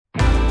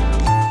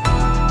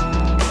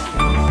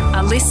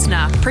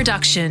listener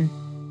production.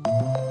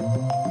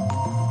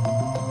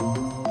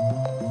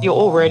 You're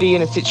already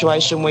in a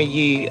situation where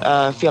you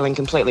are feeling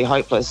completely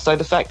hopeless. So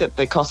the fact that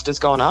the cost has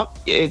gone up,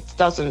 it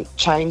doesn't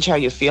change how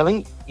you're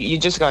feeling.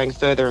 You're just going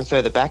further and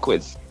further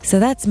backwards. So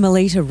that's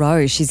Melita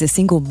Rose. She's a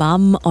single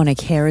mum on a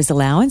carer's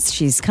allowance.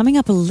 She's coming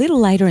up a little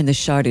later in the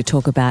show to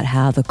talk about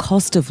how the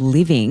cost of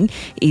living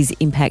is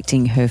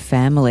impacting her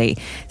family.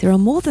 There are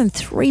more than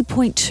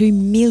 3.2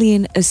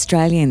 million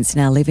Australians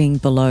now living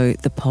below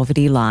the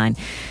poverty line.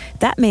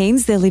 That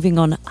means they're living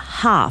on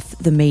half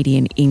the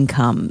median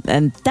income,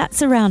 and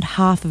that's around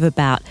half of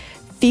about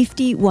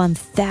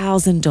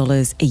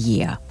 $51,000 a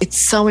year. It's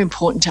so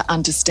important to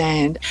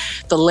understand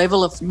the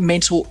level of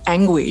mental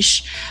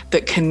anguish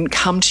that can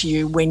come to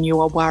you when you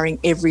are worrying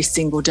every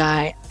single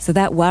day. So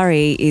that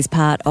worry is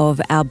part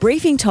of our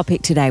briefing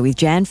topic today with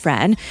Jan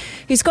Fran,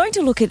 who's going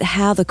to look at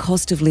how the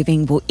cost of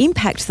living will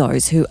impact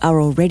those who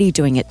are already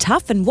doing it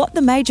tough and what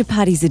the major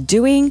parties are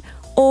doing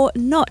or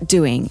not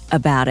doing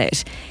about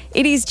it.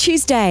 It is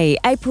Tuesday,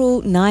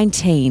 April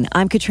 19.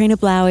 I'm Katrina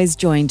Blowers,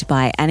 joined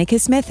by Annika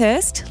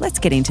Smethurst. Let's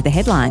get into the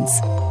headlines.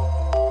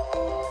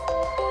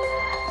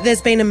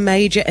 There's been a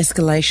major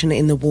escalation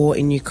in the war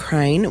in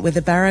Ukraine, with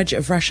a barrage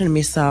of Russian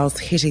missiles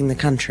hitting the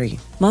country.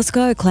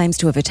 Moscow claims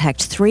to have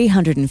attacked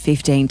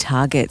 315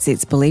 targets.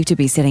 It's believed to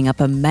be setting up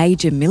a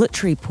major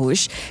military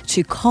push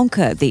to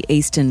conquer the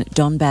eastern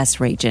Donbass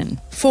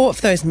region. 4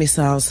 of those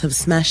missiles have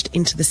smashed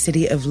into the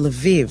city of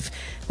Lviv,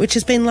 which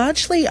has been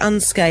largely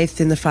unscathed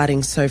in the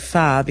fighting so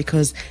far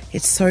because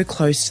it's so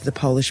close to the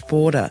Polish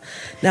border.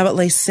 Now, at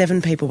least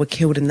 7 people were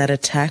killed in that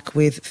attack,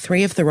 with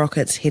 3 of the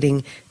rockets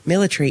hitting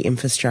military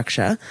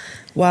infrastructure,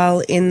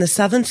 while in the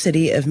southern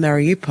city of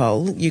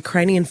Mariupol,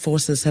 Ukrainian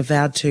forces have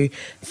vowed to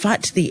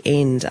fight to the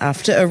end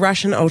after a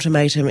Russian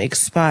ultimatum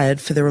expired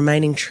for the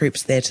remaining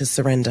troops there to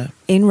surrender.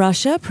 In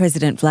Russia,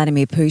 President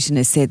Vladimir Putin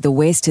has said the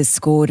West has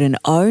scored an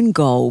own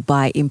goal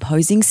by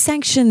imposing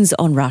sanctions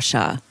on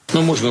Russia. We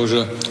can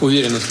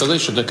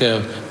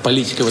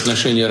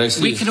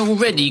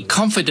already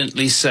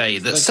confidently say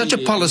that such a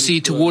policy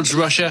towards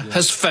Russia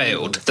has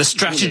failed. The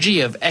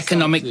strategy of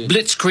economic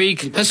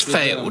blitzkrieg has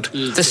failed.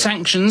 The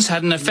sanctions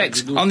had an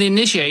effect on the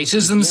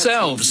initiators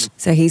themselves.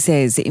 So he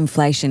says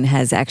inflation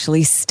has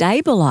actually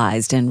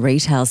stabilised and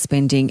retail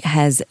spending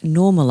has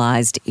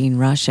normalised in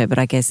Russia. But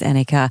I guess,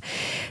 Annika,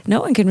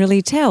 no one can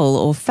really tell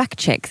or fact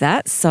check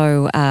that.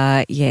 So,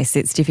 yes,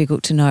 it's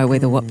difficult to know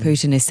whether what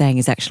Putin is saying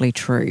is actually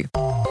true.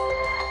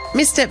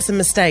 Missteps and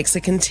mistakes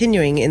are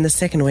continuing in the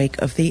second week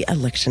of the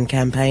election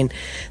campaign.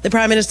 The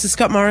Prime Minister,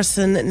 Scott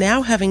Morrison,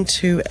 now having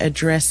to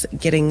address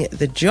getting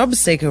the job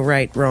seeker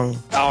rate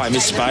wrong. I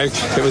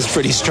misspoke. It was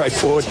pretty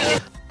straightforward.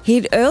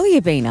 He'd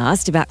earlier been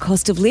asked about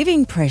cost of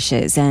living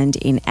pressures and,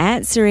 in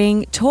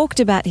answering,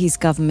 talked about his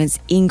government's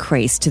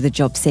increase to the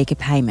job seeker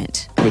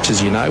payment. Which,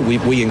 as you know,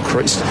 we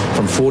increased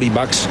from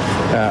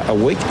 $40 a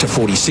week to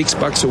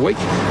 $46 a week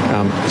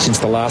since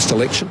the last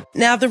election.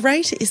 Now, the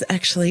rate is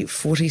actually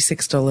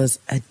 $46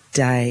 a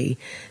day,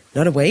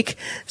 not a week.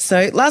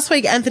 So last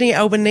week, Anthony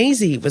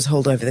Albanese was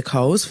hauled over the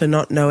coals for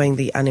not knowing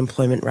the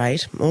unemployment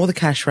rate or the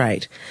cash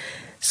rate.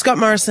 Scott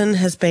Morrison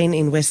has been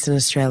in Western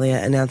Australia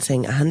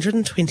announcing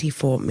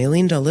 $124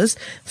 million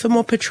for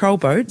more patrol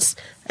boats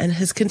and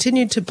has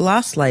continued to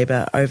blast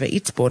Labor over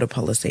its border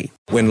policy.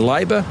 When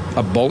Labor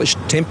abolished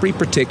temporary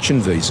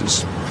protection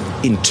visas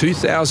in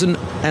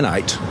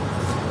 2008,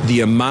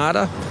 the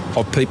armada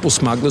of people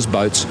smugglers'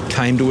 boats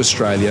came to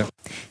Australia.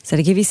 So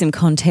to give you some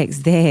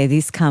context there,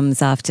 this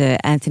comes after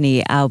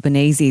Anthony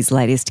Albanese's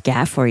latest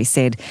gaffe where he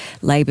said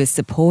Labor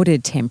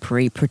supported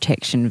temporary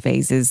protection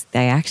visas.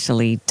 They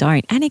actually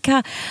don't.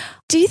 Annika,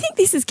 do you think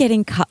this is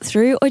getting cut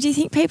through, or do you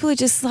think people are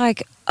just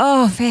like,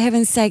 oh, for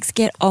heaven's sakes,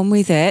 get on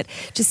with it,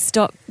 just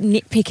stop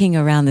nitpicking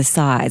around the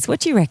sides? What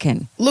do you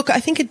reckon? Look, I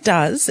think it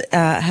does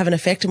have an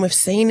effect, and we've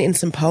seen in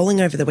some polling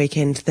over the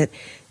weekend that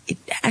it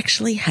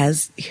actually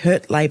has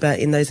hurt Labor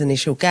in those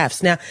initial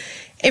gaffes. Now,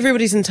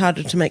 everybody's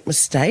entitled to make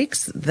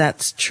mistakes.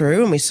 That's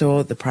true. And we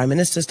saw the Prime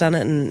Minister's done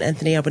it and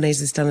Anthony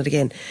Albanese's done it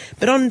again.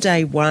 But on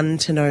day one,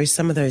 to know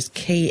some of those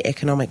key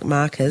economic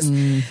markers,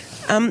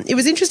 it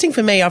was interesting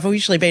for me. I've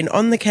usually been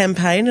on the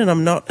campaign and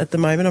I'm not at the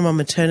moment. I'm on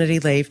maternity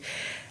leave.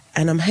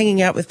 And I'm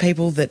hanging out with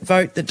people that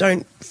vote, that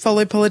don't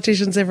follow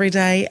politicians every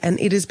day. And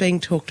it is being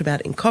talked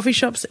about in coffee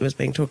shops. It was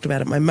being talked about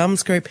at my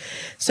mum's group.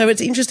 So it's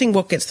interesting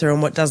what gets through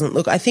and what doesn't.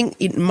 Look, I think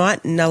it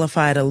might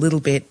nullify it a little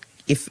bit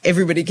if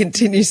everybody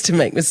continues to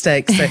make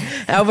mistakes. So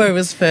Albo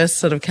was first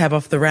sort of cab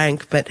off the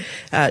rank, but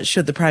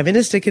should the Prime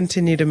Minister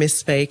continue to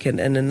misspeak, and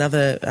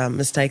another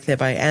mistake there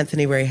by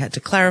Anthony where he had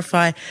to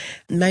clarify,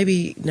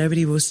 maybe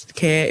nobody will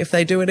care if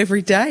they do it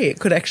every day. It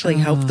could actually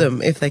help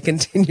them if they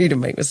continue to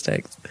make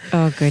mistakes.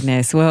 Oh,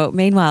 goodness. Well,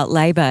 meanwhile,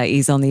 Labor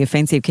is on the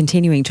offensive,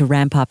 continuing to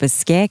ramp up a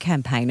scare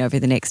campaign over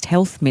the next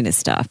health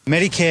minister.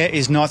 Medicare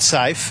is not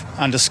safe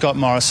under Scott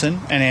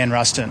Morrison and Anne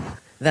Ruston.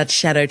 That's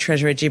Shadow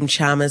Treasurer Jim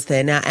Chalmers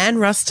there. Now, Anne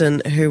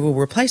Ruston, who will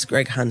replace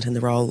Greg Hunt in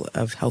the role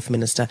of Health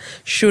Minister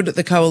should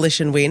the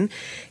Coalition win,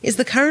 is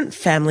the current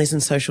Families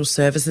and Social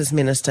Services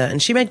Minister,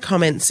 and she made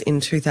comments in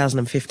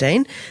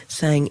 2015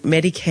 saying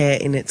Medicare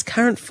in its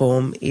current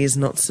form is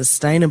not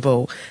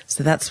sustainable.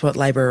 So that's what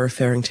Labor are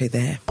referring to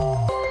there.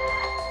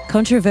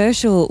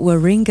 Controversial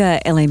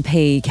Warringah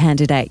LNP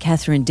candidate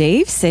Catherine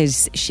Deves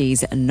says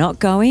she's not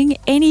going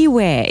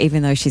anywhere,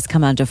 even though she's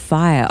come under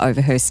fire over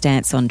her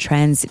stance on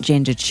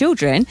transgender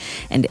children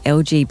and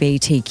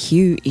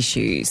LGBTQ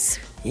issues.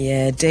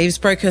 Yeah, Deves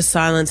broke her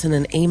silence in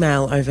an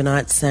email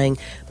overnight saying,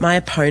 "My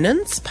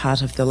opponents,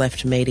 part of the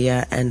left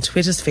media and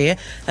Twitter sphere,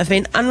 have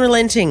been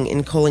unrelenting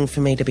in calling for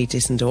me to be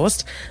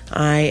disendorsed.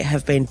 I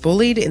have been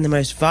bullied in the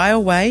most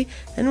vile way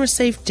and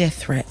received death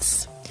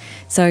threats."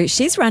 So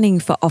she's running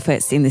for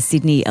office in the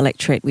Sydney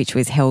electorate, which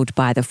was held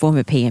by the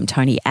former PM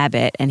Tony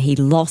Abbott, and he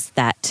lost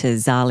that to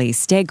Zali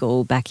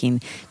Steggall back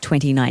in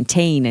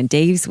 2019. And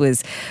Deves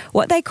was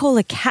what they call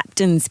a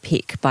captain's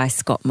pick by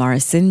Scott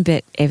Morrison,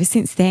 but ever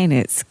since then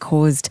it's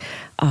caused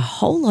a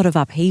whole lot of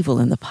upheaval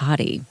in the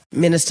party.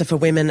 Minister for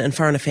Women and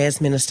Foreign Affairs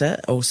Minister,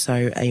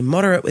 also a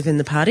moderate within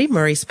the party,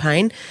 Maurice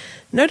Payne,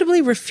 notably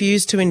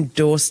refused to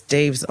endorse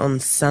Deves on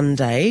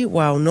Sunday,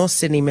 while North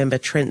Sydney member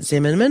Trent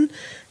Zimmerman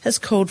has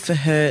called for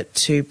her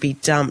to be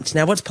dumped.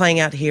 Now, what's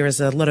playing out here is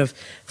a lot of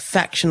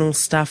factional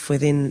stuff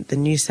within the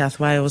New South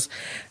Wales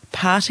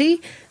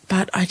party,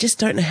 but I just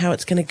don't know how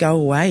it's going to go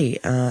away,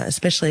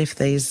 especially if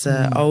these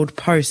old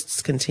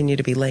posts continue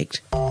to be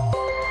leaked.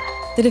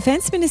 The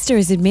Defence Minister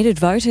has admitted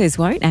voters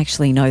won't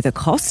actually know the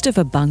cost of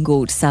a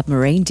bungled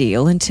submarine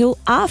deal until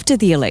after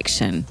the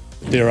election.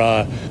 There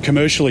are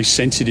commercially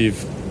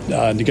sensitive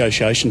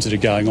negotiations that are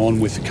going on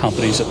with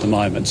companies at the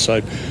moment,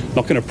 so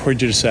not going to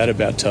prejudice that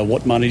about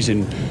what money's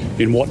in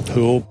what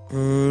pool.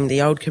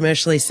 The old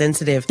commercially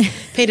sensitive.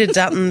 Peter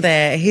Dutton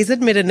there. He's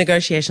admitted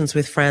negotiations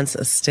with France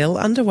are still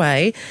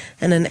underway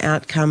and an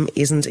outcome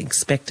isn't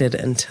expected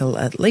until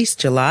at least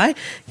July,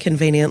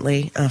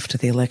 conveniently after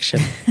the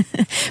election.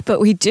 But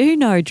we do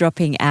know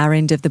dropping our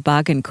end of the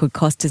bargain could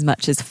cost as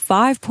much as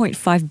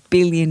 $5.5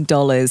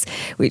 billion,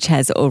 which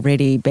has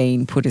already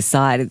been put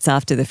aside. It's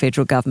after the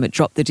federal government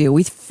dropped the deal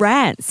with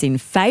France in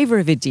favour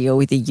of a deal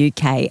with the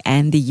UK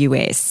and the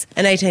US.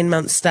 An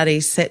 18-month study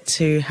set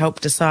to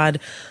help decide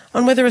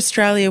on whether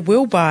Australia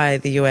will buy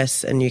the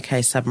US and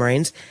UK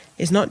submarines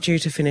is not due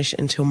to finish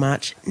until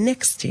March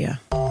next year.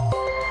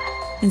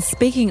 And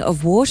speaking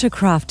of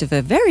watercraft of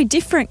a very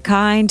different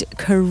kind,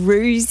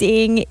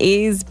 cruising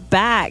is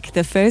back.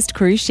 The first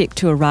cruise ship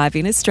to arrive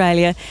in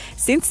Australia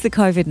since the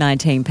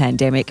COVID-19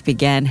 pandemic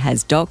began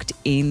has docked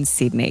in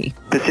Sydney.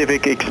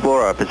 Pacific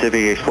Explorer,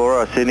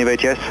 Sydney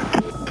Beach, yes.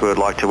 We would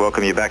like to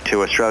welcome you back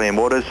to Australian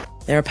waters.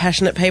 There are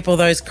passionate people,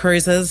 those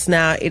cruisers.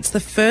 Now, it's the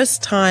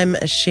first time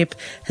a ship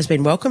has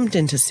been welcomed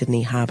into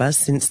Sydney Harbour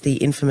since the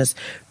infamous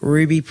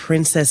Ruby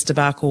Princess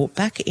debacle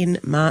back in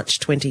March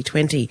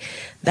 2020.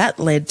 That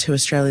led to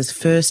Australia's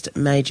first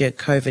major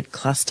COVID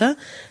cluster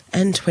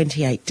and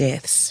 28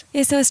 deaths.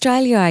 Yeah, so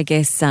Australia, I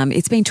guess,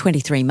 it's been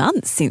 23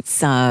 months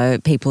since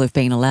people have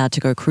been allowed to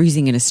go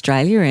cruising in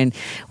Australia, and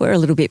we're a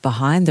little bit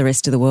behind the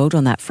rest of the world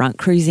on that front.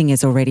 Cruising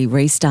has already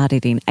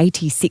restarted in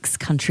 86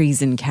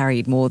 countries and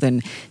carried more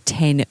than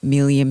 10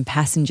 million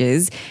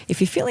passengers.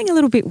 If you're feeling a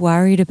little bit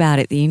worried about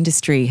it, the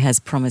industry has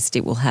promised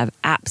it will have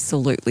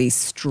absolutely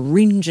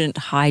stringent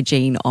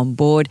hygiene on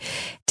board.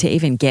 To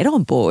even get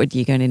on board,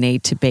 you're going to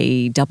need to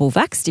be double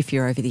vaxxed if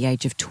you're over the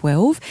age of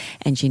 12,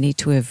 and you need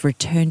to have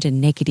returned a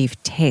negative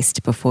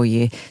test before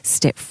you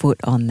step foot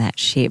on that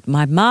ship.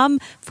 My mum,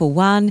 for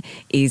one,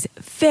 is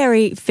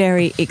very,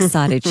 very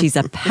excited. She's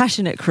a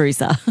passionate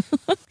cruiser.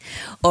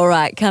 All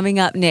right, coming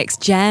up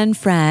next, Jan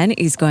Fran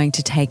is going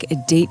to take a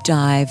deep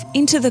dive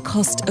into the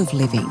cost of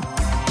living.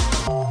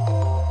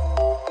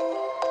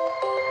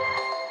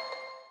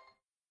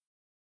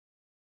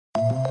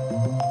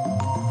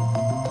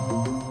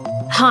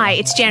 Hi,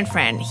 it's Jan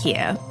Fran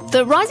here.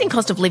 The rising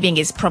cost of living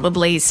is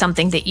probably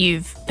something that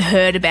you've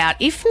heard about,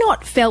 if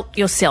not felt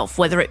yourself,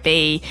 whether it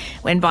be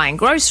when buying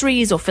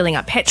groceries or filling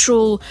up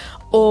petrol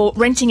or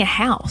renting a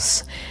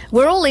house.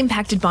 We're all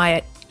impacted by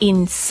it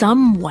in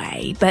some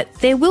way, but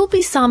there will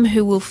be some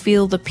who will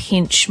feel the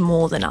pinch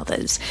more than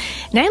others,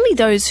 namely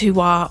those who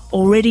are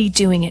already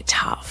doing it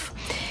tough.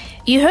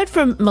 You heard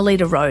from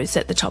Melita Rose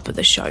at the top of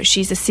the show.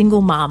 She's a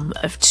single mum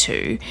of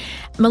two.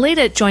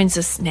 Melita joins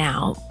us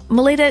now.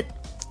 Melita,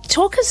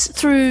 talk us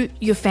through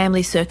your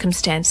family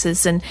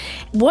circumstances and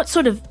what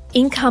sort of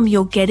income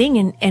you're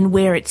getting and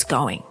where it's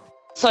going.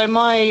 So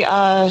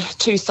my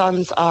two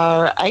sons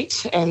are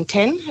 8 and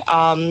 10.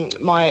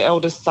 My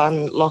eldest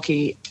son,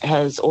 Lockie,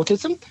 has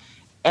autism.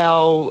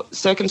 Our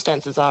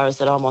circumstances is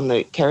that I'm on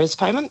the carers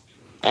payment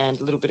and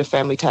a little bit of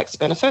family tax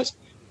benefit.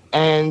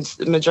 And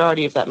the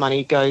majority of that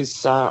money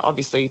goes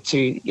obviously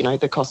to,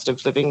 the cost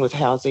of living with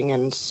housing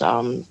and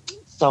so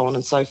on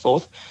and so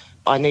forth.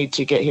 I need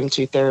to get him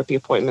to therapy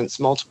appointments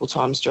multiple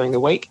times during the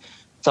week.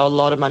 So a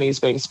lot of money is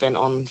being spent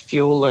on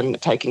fuel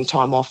and taking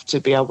time off to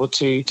be able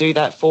to do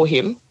that for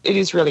him. It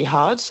is really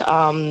hard.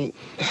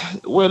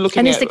 We're looking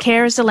And at... is the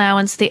carer's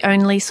allowance the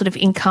only sort of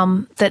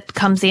income that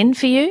comes in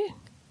for you?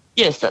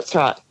 Yes, that's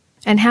right.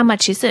 And how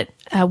much is it,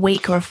 a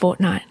week or a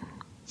fortnight?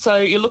 So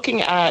you're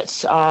looking at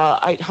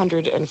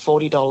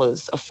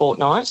 $840 a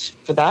fortnight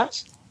for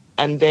that.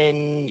 And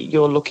then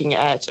you're looking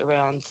at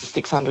around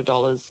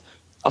 $600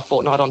 a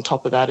fortnight on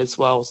top of that as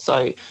well.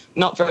 So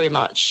not very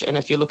much. And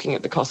if you're looking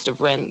at the cost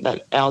of rent,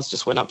 that ours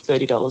just went up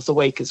 $30 a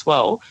week as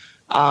well.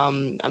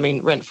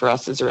 Rent for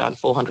us is around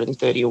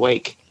 $430 a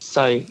week.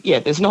 So, yeah,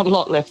 there's not a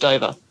lot left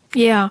over.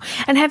 Yeah.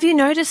 And have you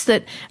noticed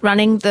that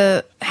running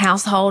the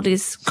household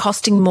is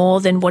costing more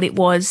than what it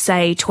was,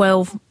 say,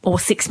 12 or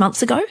 6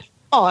 months ago?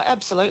 Oh,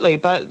 absolutely.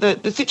 But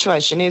the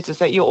situation is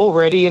that you're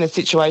already in a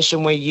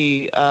situation where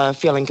you are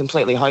feeling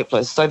completely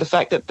hopeless. So the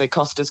fact that the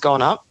cost has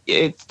gone up,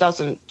 it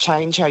doesn't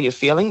change how you're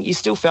feeling. You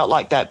still felt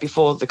like that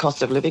before the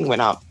cost of living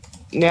went up.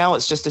 Now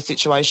it's just a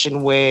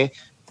situation where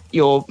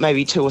you're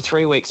maybe 2 or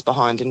 3 weeks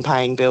behind in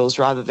paying bills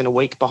rather than a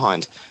week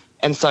behind.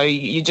 And so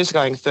you're just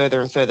going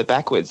further and further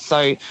backwards.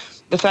 So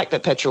the fact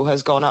that petrol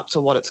has gone up to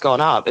what it's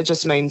gone up, it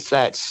just means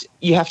that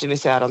you have to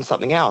miss out on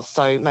something else.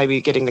 So maybe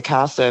getting the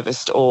car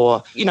serviced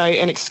or,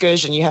 an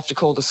excursion, you have to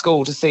call the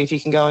school to see if you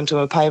can go into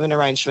a payment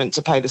arrangement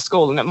to pay the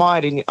school. And it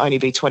might only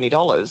be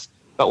 $20.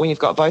 But when you've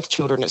got both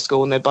children at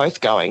school and they're both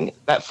going,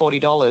 that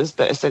 $40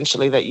 that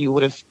essentially that you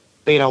would have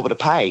been able to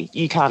pay,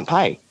 you can't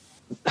pay.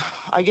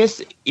 I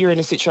guess you're in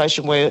a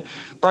situation where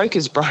broke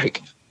is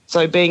broke.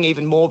 So being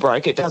even more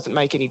broke, it doesn't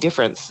make any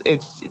difference.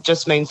 It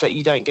just means that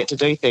you don't get to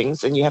do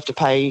things and you have to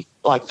pay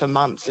for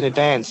months in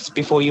advance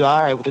before you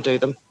are able to do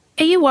them.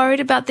 Are you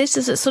worried about this?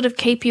 Does it sort of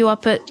keep you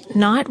up at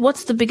night?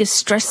 What's the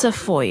biggest stressor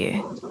for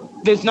you?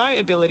 There's no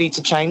ability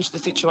to change the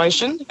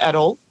situation at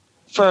all.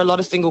 For a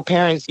lot of single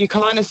parents, you're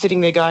kind of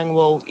sitting there going,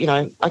 well,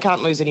 I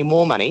can't lose any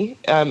more money.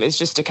 It's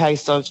just a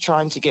case of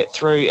trying to get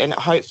through and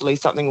hopefully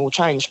something will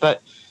change.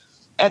 But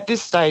at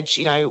this stage,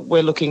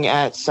 we're looking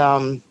at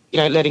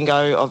letting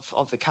go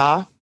of the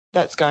car.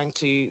 That's going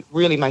to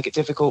really make it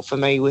difficult for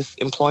me with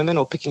employment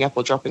or picking up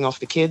or dropping off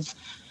the kids,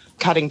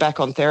 cutting back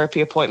on therapy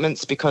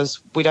appointments because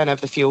we don't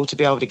have the fuel to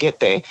be able to get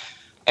there.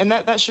 And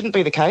that shouldn't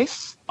be the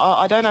case.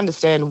 I don't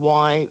understand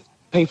why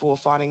people are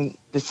finding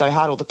this so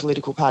hard, or the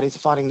political parties are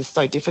finding this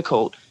so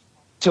difficult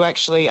to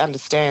actually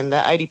understand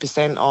that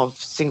 80% of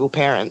single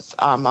parents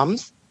are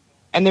mums,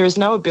 and there is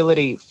no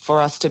ability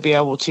for us to be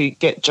able to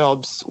get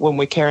jobs when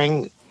we're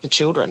caring for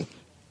children.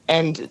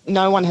 And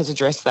no one has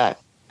addressed that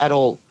at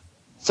all.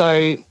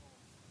 So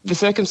the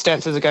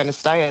circumstances are going to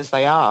stay as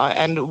they are.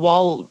 And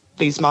while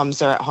these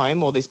mums are at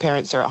home or these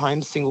parents are at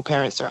home, single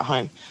parents are at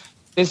home,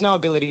 there's no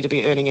ability to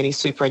be earning any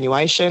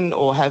superannuation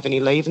or have any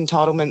leave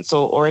entitlements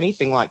or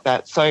anything like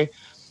that. So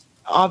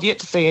I've yet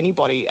to see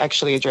anybody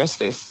actually address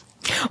this.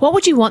 What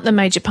would you want the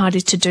major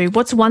parties to do?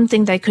 What's one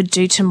thing they could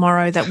do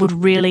tomorrow that would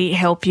really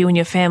help you and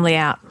your family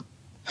out?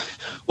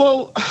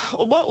 Well,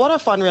 what I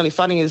find really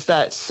funny is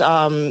that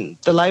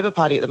the Labor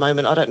Party at the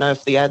moment, I don't know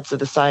if the ads are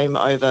the same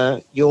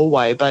over your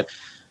way, but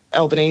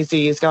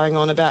Albanese is going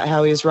on about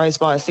how he was raised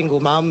by a single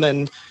mum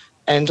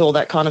and all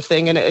that kind of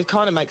thing. And it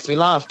kind of makes me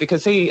laugh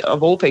because he,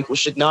 of all people,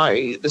 should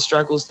know the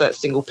struggles that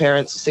single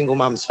parents or single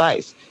mums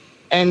face.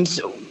 And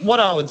what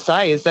I would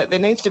say is that there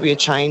needs to be a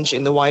change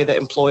in the way that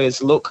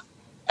employers look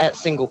at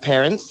single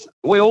parents.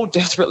 We all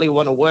desperately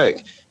want to work.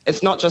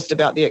 It's not just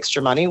about the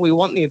extra money. We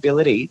want the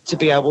ability to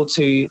be able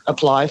to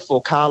apply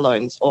for car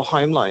loans or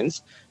home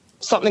loans.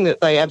 Something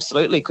that they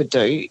absolutely could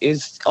do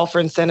is offer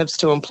incentives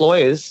to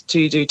employers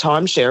to do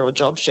timeshare or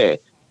job share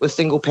with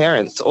single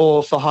parents,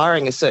 or for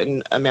hiring a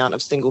certain amount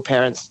of single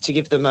parents to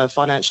give them a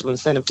financial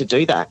incentive to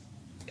do that.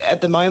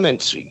 At the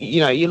moment,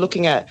 you're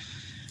looking at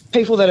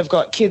people that have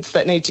got kids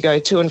that need to go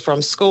to and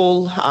from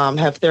school,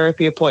 have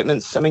therapy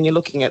appointments. You're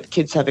looking at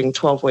kids having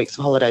 12 weeks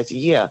of holidays a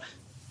year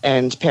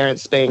and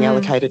parents being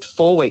allocated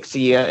 4 weeks a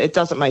year. It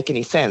doesn't make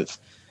any sense.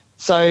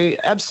 So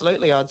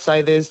absolutely, I'd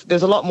say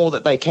there's a lot more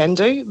that they can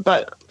do,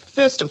 but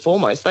first and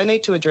foremost, they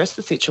need to address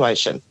the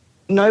situation.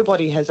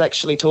 Nobody has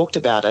actually talked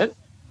about it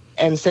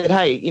and said,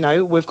 hey,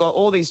 we've got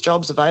all these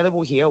jobs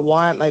available here.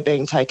 Why aren't they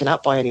being taken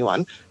up by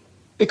anyone?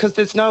 Because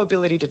there's no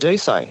ability to do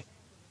so.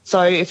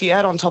 So if you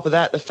add on top of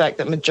that the fact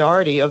that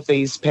majority of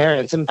these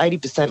parents, and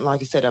 80%,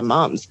 like I said, are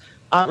mums,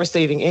 aren't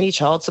receiving any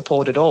child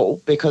support at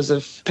all because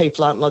of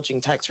people aren't lodging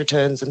tax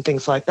returns and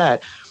things like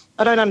that,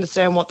 I don't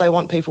understand what they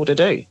want people to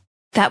do.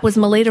 That was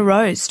Melita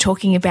Rose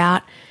talking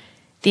about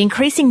the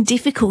increasing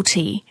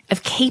difficulty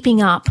of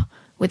keeping up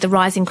with the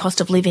rising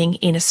cost of living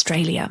in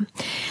Australia.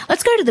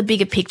 Let's go to the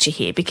bigger picture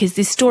here, because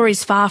this story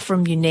is far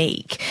from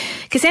unique.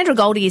 Cassandra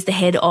Goldie is the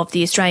head of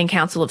the Australian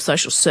Council of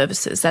Social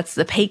Services. That's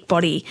the peak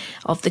body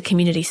of the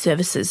community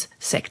services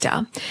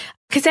sector.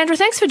 Cassandra,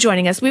 thanks for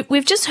joining us.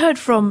 We've just heard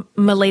from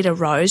Melita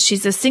Rose.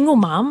 She's a single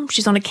mum.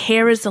 She's on a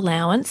carer's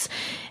allowance,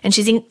 and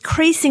she's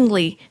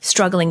increasingly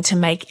struggling to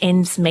make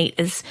ends meet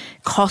as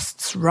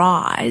costs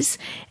rise.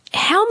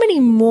 How many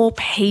more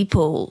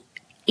people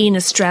in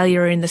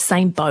Australia are in the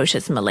same boat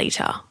as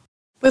Melita?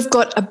 We've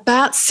got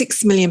about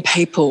 6 million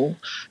people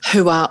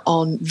who are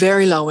on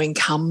very low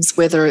incomes,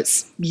 whether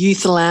it's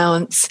youth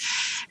allowance,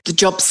 the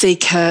job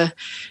seeker,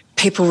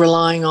 people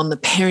relying on the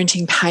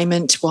parenting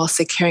payment whilst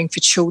they're caring for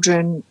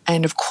children,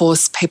 and of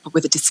course people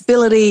with a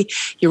disability.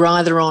 You're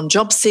either on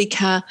job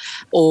seeker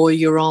or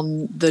you're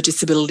on the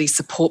disability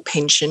support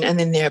pension, and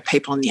then there are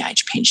people on the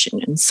age pension.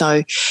 And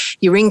so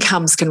your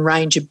incomes can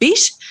range a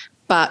bit,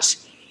 but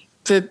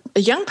for a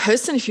young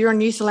person, if you're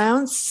on youth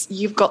allowance,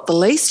 you've got the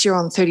least, you're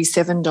on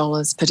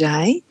 $37 per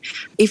day.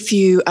 If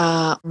you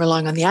are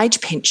relying on the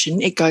age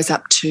pension, it goes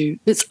up to,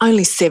 it's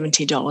only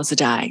 $70 a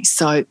day.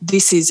 So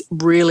this is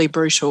really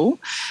brutal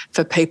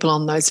for people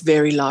on those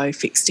very low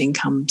fixed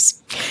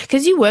incomes.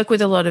 Because you work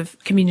with a lot of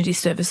community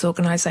service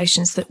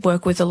organisations that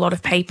work with a lot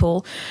of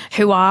people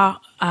who are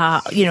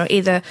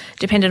either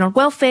dependent on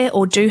welfare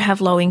or do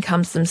have low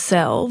incomes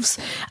themselves.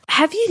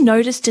 Have you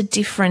noticed a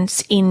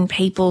difference in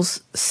people's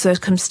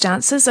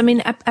circumstances? I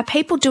mean, are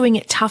people doing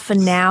it tougher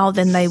now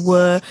than they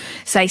were,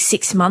 say,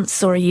 6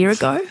 months or a year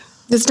ago?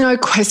 There's no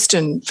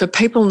question. For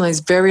people on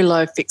those very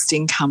low fixed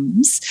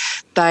incomes,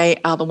 they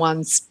are the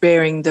ones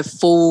bearing the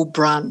full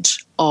brunt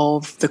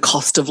of the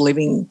cost of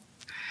living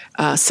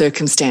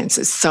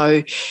circumstances.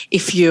 So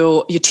if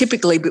you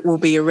typically will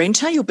be a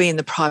renter, you'll be in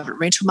the private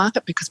rental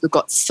market because we've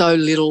got so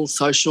little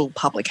social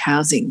public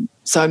housing.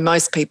 So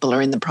most people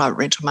are in the private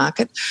rental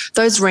market.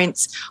 Those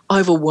rents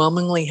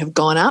overwhelmingly have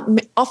gone up.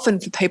 Often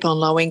for people on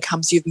low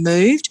incomes, you've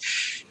moved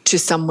to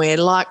somewhere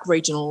like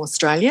regional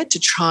Australia to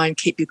try and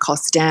keep your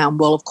costs down.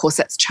 Well, of course,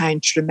 that's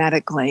changed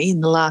dramatically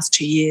in the last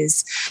 2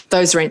 years.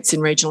 Those rents in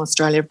regional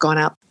Australia have gone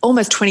up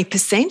almost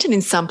 20% and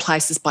in some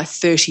places by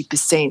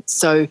 30%.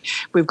 So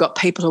we've got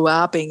people who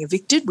are being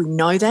evicted, we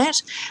know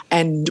that,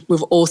 and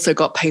we've also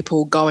got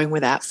people going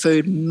without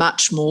food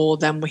much more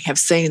than we have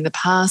seen in the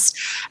past.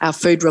 Our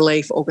food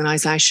relief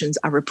organisations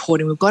are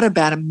reporting we've got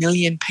about 1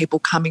 million people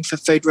coming for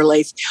food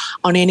relief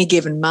on any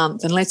given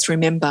month. And let's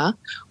remember,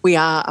 we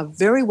are a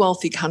very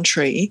wealthy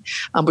country.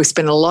 We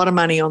spend a lot of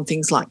money on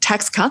things like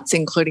tax cuts,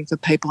 including for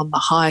people on the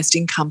highest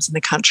incomes in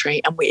the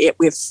country, and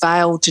we've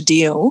failed to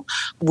deal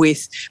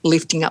with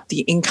lifting up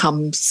the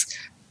incomes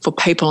for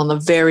people on the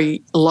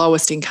very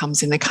lowest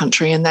incomes in the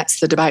country, and that's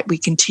the debate we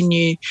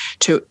continue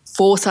to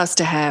force us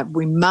to have.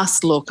 We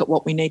must look at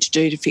what we need to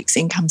do to fix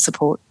income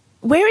support.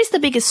 Where is the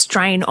biggest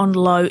strain on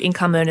low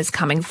income earners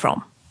coming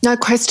from? No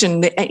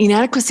question. The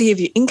inadequacy of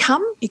your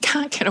income, you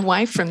can't get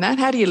away from that.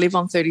 How do you live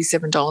on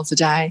 $37 a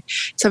day?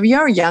 So if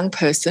you're a young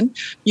person,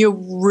 you're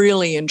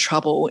really in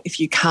trouble if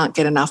you can't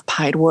get enough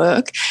paid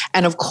work.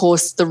 And of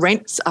course, the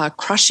rents are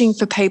crushing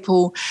for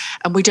people,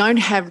 and we don't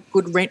have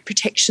good rent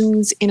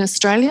protections in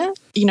Australia.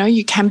 You know,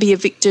 you can be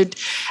evicted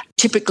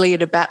typically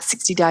at about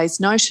 60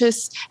 days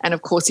notice. And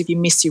of course, if you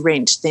miss your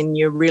rent, then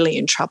you're really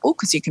in trouble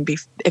because you can be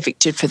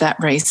evicted for that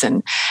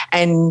reason.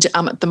 And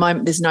at the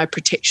moment, there's no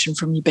protection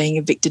from you being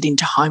evicted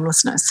into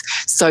homelessness.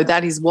 So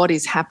that is what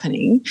is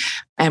happening.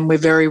 And we're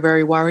very,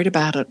 very worried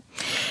about it.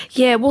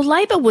 Yeah, well,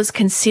 Labor was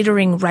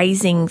considering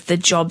raising the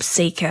job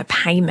seeker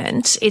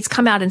payment. It's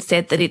come out and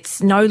said that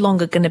it's no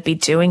longer going to be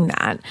doing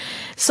that.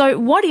 So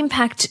what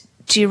impact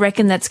do you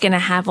reckon that's going to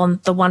have on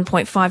the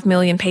 1.5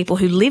 million people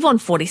who live on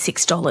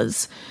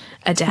 $46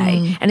 a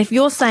day? And if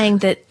you're saying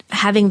that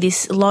having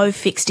this low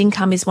fixed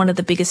income is one of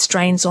the biggest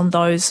strains on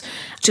those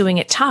doing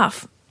it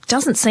tough,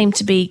 doesn't seem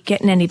to be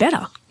getting any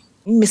better.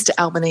 Mr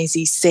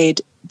Albanese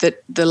said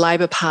that the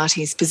Labor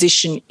Party's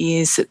position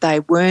is that they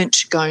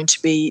weren't going to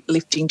be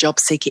lifting job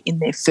seeker in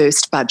their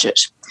first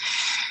budget.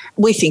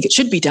 We think it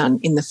should be done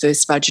in the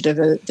first budget of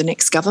the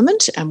next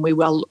government, and we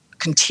will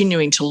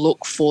continuing to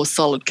look for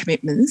solid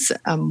commitments.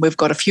 We've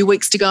got a few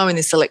weeks to go in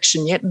this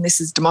election yet, and this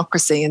is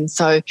democracy. And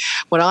so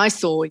what I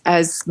saw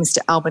as Mr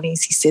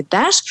Albanese said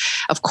that,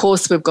 of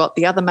course, we've got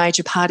the other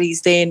major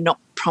parties there not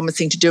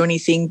promising to do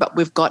anything, but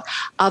we've got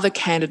other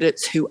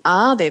candidates who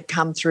are. They've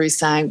come through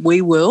saying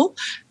we will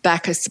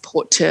back a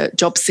support to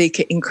job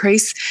seeker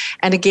increase.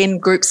 And again,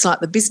 groups like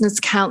the Business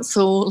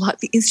Council, like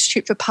the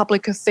Institute for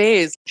Public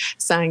Affairs,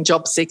 saying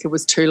job seeker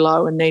was too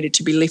low and needed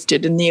to be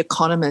lifted, and The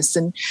Economist.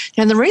 And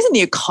the reason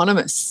The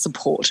Economists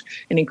support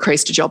an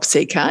increase to job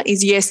seeker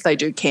is, yes, they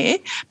do care,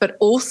 but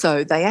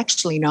also they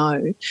actually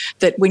know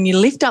that when you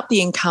lift up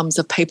the incomes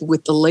of people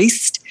with the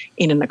least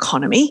in an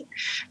economy,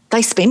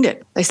 they spend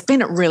it. They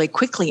spend it really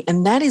quickly.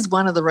 And that is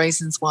one of the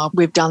reasons why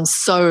we've done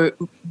so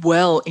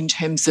well in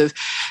terms of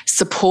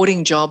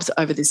supporting jobs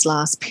over this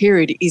last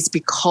period, is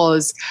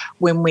because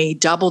when we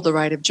doubled the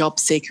rate of job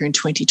seeker in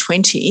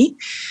 2020,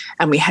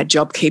 and we had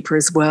JobKeeper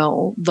as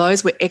well,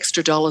 those were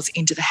extra dollars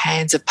into the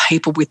hands of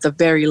people with the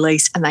very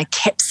least, and they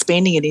kept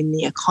spending it in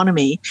the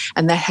economy,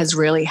 and that has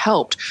really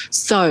helped.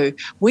 So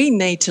we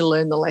need to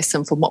learn the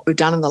lesson from what we've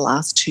done in the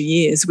last 2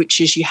 years, which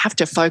is you have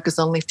to focus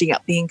on lifting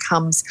up the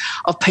incomes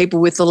of people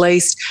with the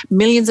released.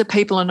 Millions of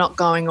people are not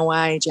going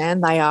away,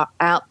 Jan. They are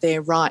out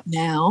there right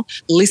now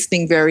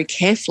listening very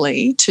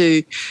carefully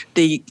to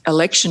the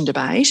election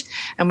debate,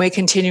 and we're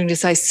continuing to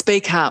say,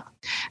 speak up.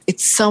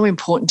 It's so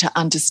important to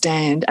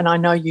understand, and I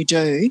know you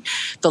do,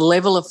 the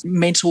level of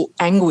mental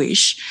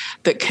anguish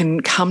that can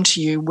come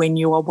to you when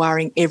you are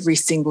worrying every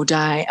single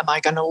day, am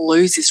I going to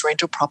lose this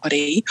rental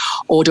property,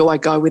 or do I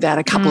go without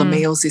a couple of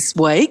meals this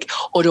week,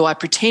 or do I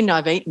pretend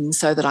I've eaten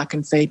so that I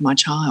can feed my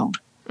child?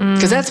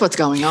 Because that's what's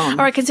going on.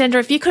 All right, Cassandra,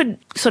 if you could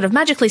sort of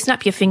magically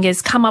snap your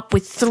fingers, come up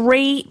with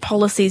 3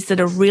 policies that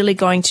are really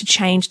going to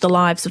change the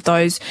lives of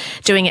those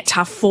doing it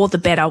tough for the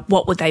better,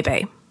 what would they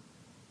be?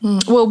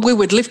 Well, we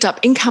would lift up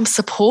income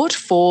support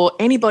for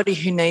anybody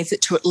who needs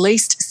it to at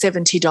least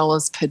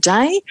 $70 per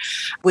day.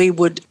 We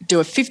would do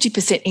a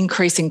 50%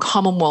 increase in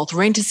Commonwealth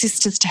rent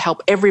assistance to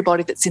help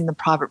everybody that's in the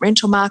private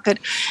rental market,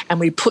 and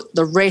we put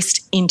the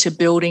rest into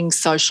building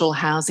social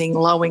housing,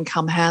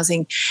 low-income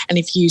housing. And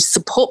if you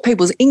support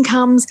people's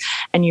incomes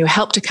and you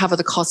help to cover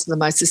the cost of the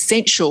most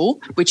essential,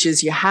 which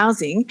is your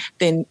housing,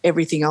 then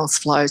everything else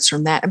flows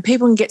from that. And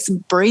people can get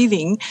some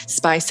breathing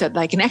space so that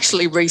they can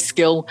actually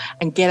reskill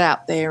and get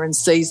out there and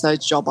seize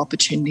those job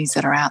opportunities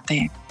that are out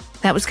there.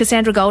 That was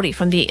Cassandra Goldie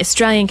from the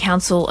Australian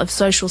Council of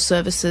Social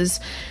Services,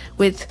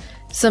 with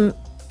some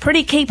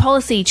pretty key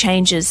policy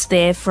changes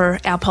there for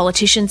our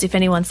politicians, if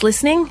anyone's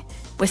listening.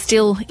 We're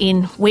still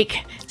in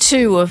week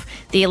 2 of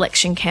the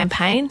election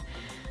campaign.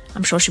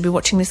 I'm sure she'll be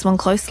watching this one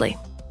closely.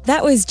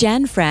 That was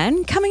Jan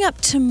Fran. Coming up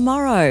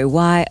tomorrow,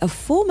 why a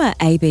former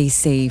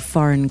ABC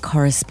foreign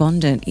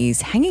correspondent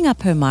is hanging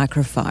up her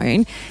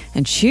microphone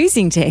and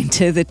choosing to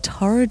enter the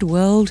torrid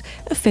world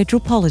of federal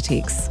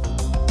politics.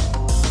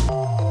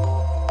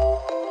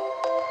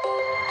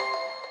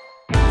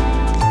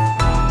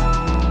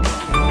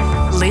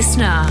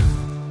 Listener.